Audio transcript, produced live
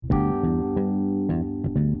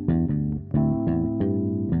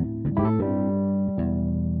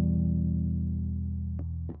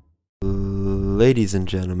Ladies and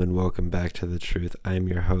gentlemen, welcome back to The Truth. I am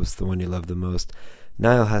your host, the one you love the most,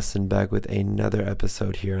 Niall Heston, back with another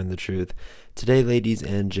episode here on The Truth. Today, ladies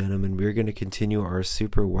and gentlemen, we're going to continue our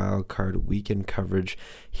Super Wild Card weekend coverage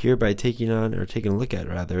here by taking a look at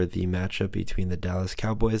the matchup between the Dallas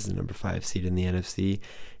Cowboys, the number 5 seed in the NFC,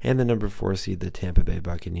 and the number 4 seed, the Tampa Bay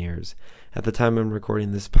Buccaneers. At the time I'm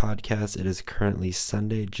recording this podcast, it is currently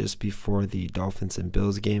Sunday, just before the Dolphins and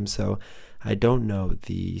Bills game, so I don't know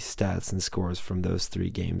the stats and scores from those three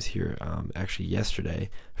games here, actually yesterday,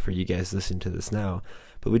 for you guys listening to this now.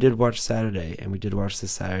 But we did watch Saturday, and we did watch the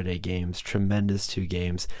Saturday games. Tremendous two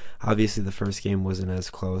games. Obviously, the first game wasn't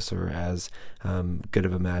as close or as good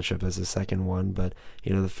of a matchup as the second one. But,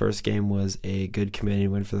 the first game was a good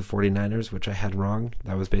commanding win for the 49ers, which I had wrong.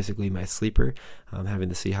 That was basically my sleeper, having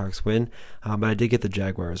the Seahawks win. But I did get the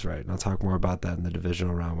Jaguars right, and I'll talk more about that in the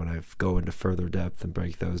divisional round when I go into further depth and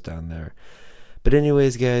break those down there. But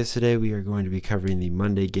anyways, guys, today we are going to be covering the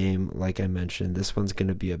Monday game. Like I mentioned, this one's going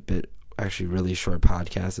to be really short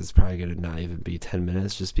podcast. It's probably going to not even be 10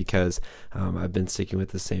 minutes just because I've been sticking with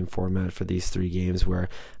the same format for these three games where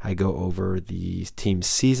I go over the team's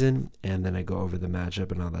season and then I go over the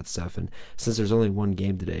matchup and all that stuff. And since there's only one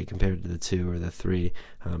game today compared to the two or the three,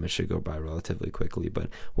 it should go by relatively quickly. But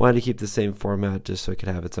wanted to keep the same format just so it could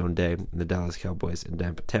have its own day. And the Dallas Cowboys and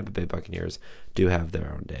Tampa Bay Buccaneers do have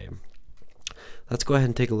their own day. Let's go ahead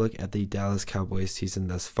and take a look at the Dallas Cowboys season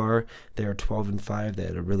thus far. They are 12-5. They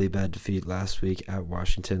had a really bad defeat last week at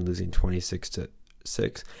Washington, losing 26-6,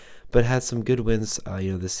 but had some good wins.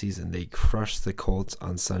 This season they crushed the Colts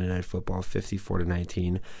on Sunday Night Football,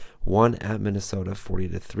 54-19. Won at Minnesota,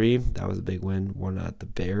 40-3. That was a big win. Won at the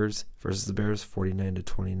Bears versus the Bears,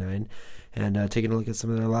 49-29. And taking a look at some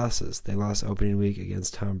of their losses, they lost opening week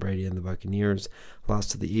against Tom Brady and the Buccaneers,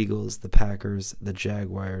 lost to the Eagles, the Packers, the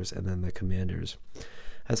Jaguars, and then the Commanders.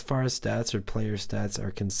 As far as stats or player stats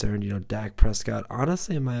are concerned, Dak Prescott,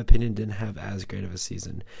 honestly, in my opinion, didn't have as great of a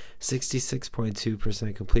season.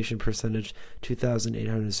 66.2% completion percentage,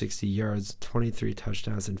 2,860 yards, 23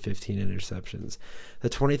 touchdowns, and 15 interceptions. The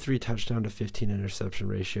 23 touchdown to 15 interception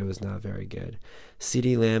ratio is not very good.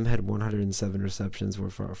 CeeDee Lamb had 107 receptions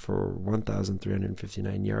for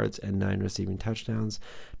 1,359 yards and 9 receiving touchdowns.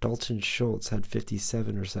 Dalton Schultz had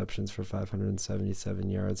 57 receptions for 577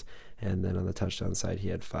 yards, and then on the touchdown side, he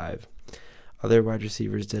had 5. Other wide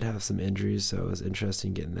receivers did have some injuries, so it was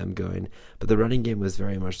interesting getting them going. But the running game was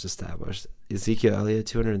very much established. Ezekiel Elliott,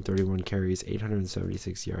 231 carries,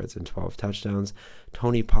 876 yards, and 12 touchdowns.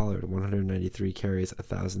 Tony Pollard, 193 carries,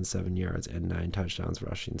 1,007 yards, and 9 touchdowns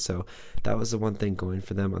rushing. So that was the one thing going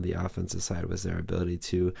for them on the offensive side, was their ability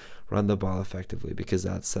to run the ball effectively, because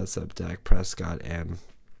that sets up Dak Prescott and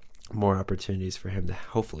more opportunities for him to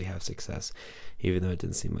hopefully have success, even though it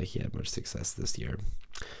didn't seem like he had much success this year.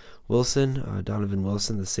 Donovan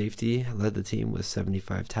Wilson, the safety, led the team with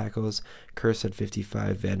 75 tackles. Kearse had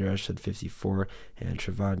 55, Van Der Esch had 54, and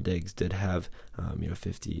Trevon Diggs did have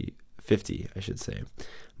 50, I should say.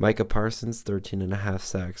 Micah Parsons, 13.5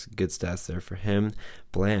 sacks. Good stats there for him.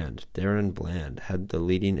 Darren Bland, had the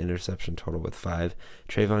leading interception total with 5.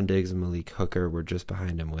 Trevon Diggs and Malik Hooker were just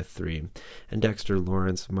behind him with 3. And Dexter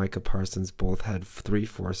Lawrence, Micah Parsons both had 3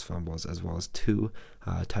 forced fumbles as well as 2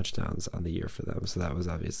 touchdowns on the year for them. So that was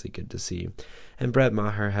obviously good to see. And Brett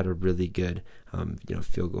Maher had a really good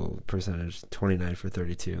field goal percentage, 29 for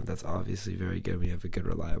 32. That's obviously very good. We have a good,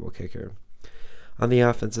 reliable kicker. On the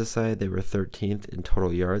offensive side, they were 13th in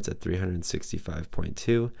total yards at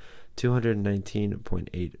 365.2,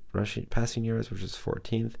 219.8 passing yards, which is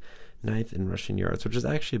 14th, 9th in rushing yards, which is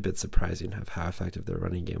actually a bit surprising of how effective their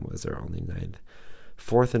running game was. They're only 9th.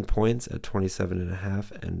 4th in points at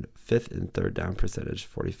 27.5, and 5th in third down percentage,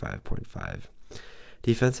 45.5.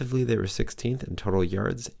 Defensively, they were 16th in total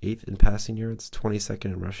yards, 8th in passing yards, 22nd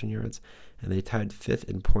in rushing yards, and they tied 5th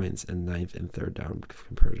in points and 9th in third down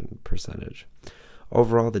conversion percentage.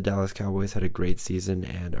 Overall, the Dallas Cowboys had a great season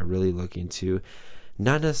and are really looking to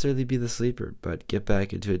not necessarily be the sleeper, but get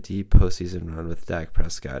back into a deep postseason run with Dak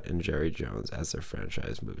Prescott and Jerry Jones as their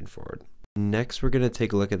franchise moving forward. Next, we're going to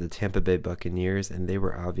take a look at the Tampa Bay Buccaneers, and they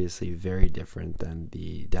were obviously very different than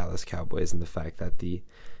the Dallas Cowboys in the fact that the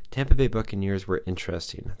Tampa Bay Buccaneers were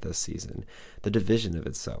interesting this season. The division of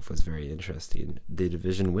itself was very interesting. The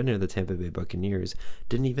division winner, the Tampa Bay Buccaneers,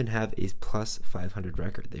 didn't even have a plus 500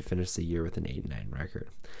 record. They finished the year with an 8-9 record.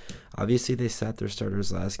 Obviously, they sat their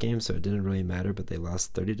starters last game, so it didn't really matter, but they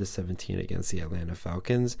lost 30-17 against the Atlanta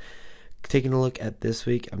Falcons. Taking a look at this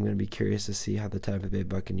week, I'm going to be curious to see how the Tampa Bay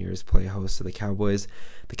Buccaneers play host to the Cowboys.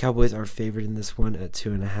 The Cowboys are favored in this one at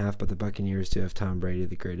 2.5, but the Buccaneers do have Tom Brady,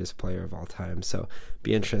 the greatest player of all time, so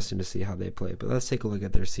be interesting to see how they play. But let's take a look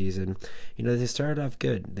at their season. They started off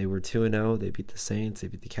good. They were 2-0. They beat the Saints. They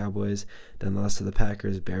beat the Cowboys. Then lost to the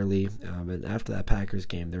Packers barely. And after that Packers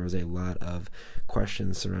game, there was a lot of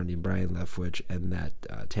questions surrounding Brian Leftwich and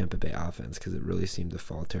that Tampa Bay offense because it really seemed to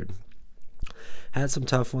falter. Had some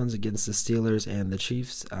tough ones against the Steelers and the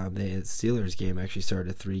Chiefs. The Steelers game actually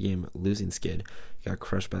started a 3-game losing skid. Got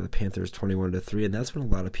crushed by the Panthers 21-3, and that's when a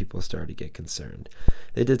lot of people started to get concerned.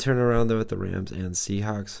 They did turn around, though, with the Rams and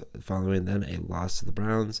Seahawks, following then a loss to the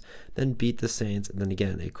Browns, then beat the Saints, and then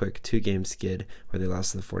again a quick 2-game skid where they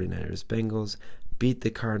lost to the 49ers Bengals, beat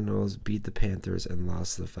the Cardinals, beat the Panthers, and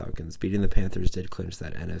lost to the Falcons. Beating the Panthers did clinch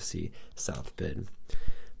that NFC South bid.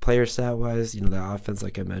 Player stat-wise, the offense,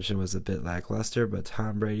 like I mentioned, was a bit lackluster, but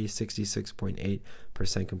Tom Brady,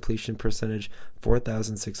 66.8% completion percentage,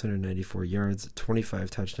 4,694 yards, 25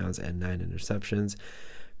 touchdowns, and 9 interceptions.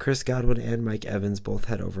 Chris Godwin and Mike Evans both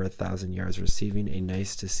had over 1,000 yards receiving. A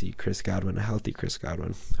nice to see Chris Godwin, a healthy Chris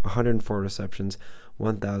Godwin. 104 receptions,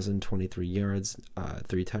 1,023 yards,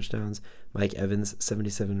 3 touchdowns. Mike Evans,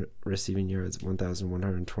 77 receiving yards,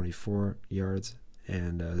 1,124 yards,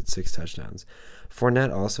 and 6 touchdowns.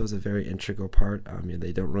 Fournette also is a very integral part.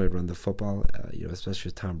 They don't really run the football, especially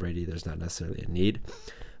with Tom Brady. There's not necessarily a need.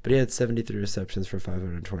 But he had 73 receptions for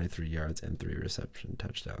 523 yards and 3 reception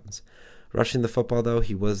touchdowns. Rushing the football, though,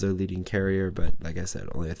 he was their leading carrier, but like I said,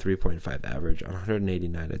 only a 3.5 average on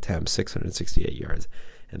 189 attempts, 668 yards,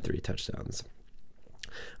 and 3 touchdowns.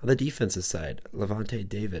 On the defensive side, Levante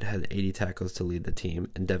David had 80 tackles to lead the team,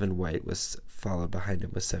 and Devin White was followed behind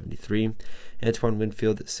him with 73. Antoine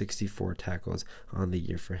Winfield, 64 tackles on the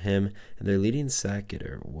year for him, and their leading sack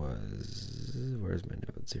getter was, where's my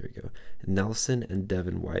notes? Here we go. Nelson and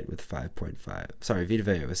Devin White with 5.5. Sorry, Vita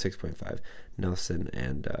Vea with 6.5. Nelson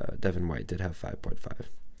and Devin White did have 5.5.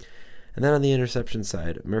 And then on the interception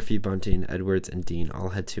side, Murphy, Bunting, Edwards, and Dean all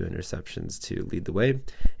had 2 interceptions to lead the way.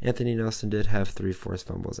 Anthony Nelson did have 3 forced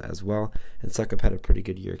fumbles as well, and Suckup had a pretty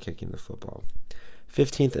good year kicking the football.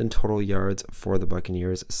 15th in total yards for the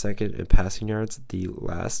Buccaneers, 2nd in passing yards, the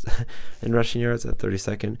last in rushing yards at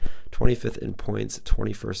 32nd, 25th in points,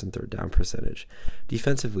 21st in third down percentage.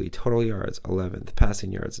 Defensively, total yards, 11th,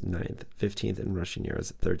 passing yards, 9th, 15th in rushing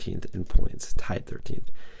yards, 13th in points, tied 13th.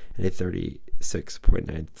 And a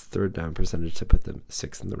 36.9 third down percentage to put them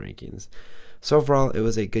 6th in the rankings. So overall, it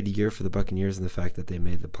was a good year for the Buccaneers in the fact that they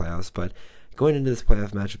made the playoffs, but going into this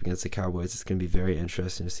playoff matchup against the Cowboys, it's going to be very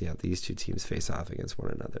interesting to see how these two teams face off against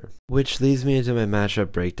one another. Which leads me into my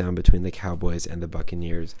matchup breakdown between the Cowboys and the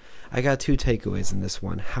Buccaneers. I got 2 takeaways in this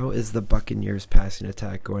one. How is the Buccaneers passing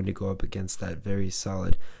attack going to go up against that very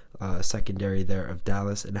solid secondary there of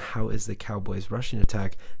Dallas, and how is the Cowboys rushing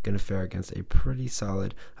attack going to fare against a pretty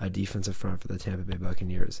solid defensive front for the Tampa Bay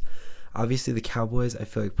Buccaneers? Obviously, the Cowboys, I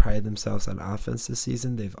feel like, pride themselves on offense this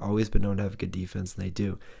season. They've always been known to have good defense, and they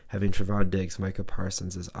do. Having Trevon Diggs, Micah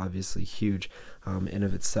Parsons is obviously huge in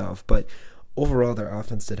of itself, but overall, their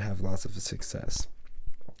offense did have lots of success.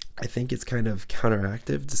 I think it's kind of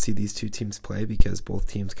counteractive to see these two teams play because both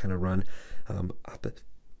teams kind of run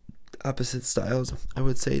opposite styles, I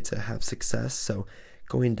would say, to have success. So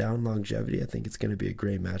going down longevity, I think it's going to be a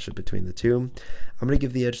great matchup between the two. I'm going to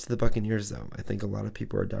give the edge to the Buccaneers, though. I think a lot of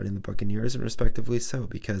people are doubting the Buccaneers, and respectively so,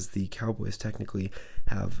 because the Cowboys technically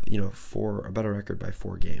have, a better record by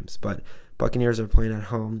 4 games. But Buccaneers are playing at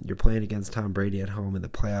home. You're playing against Tom Brady at home in the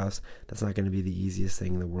playoffs. That's not going to be the easiest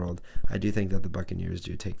thing in the world. I do think that the Buccaneers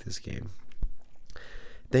do take this game.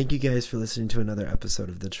 Thank you guys for listening to another episode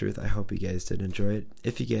of The Truth. I hope you guys did enjoy it.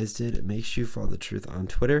 If you guys did, make sure you follow The Truth on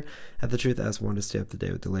Twitter at The Truth as one to stay up to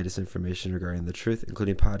date with the latest information regarding The Truth,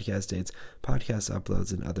 including podcast dates, podcast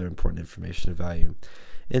uploads, and other important information of value.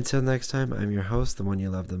 Until next time, I'm your host, the one you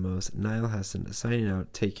love the most, Niall Heston, signing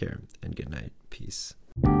out. Take care and good night. Peace.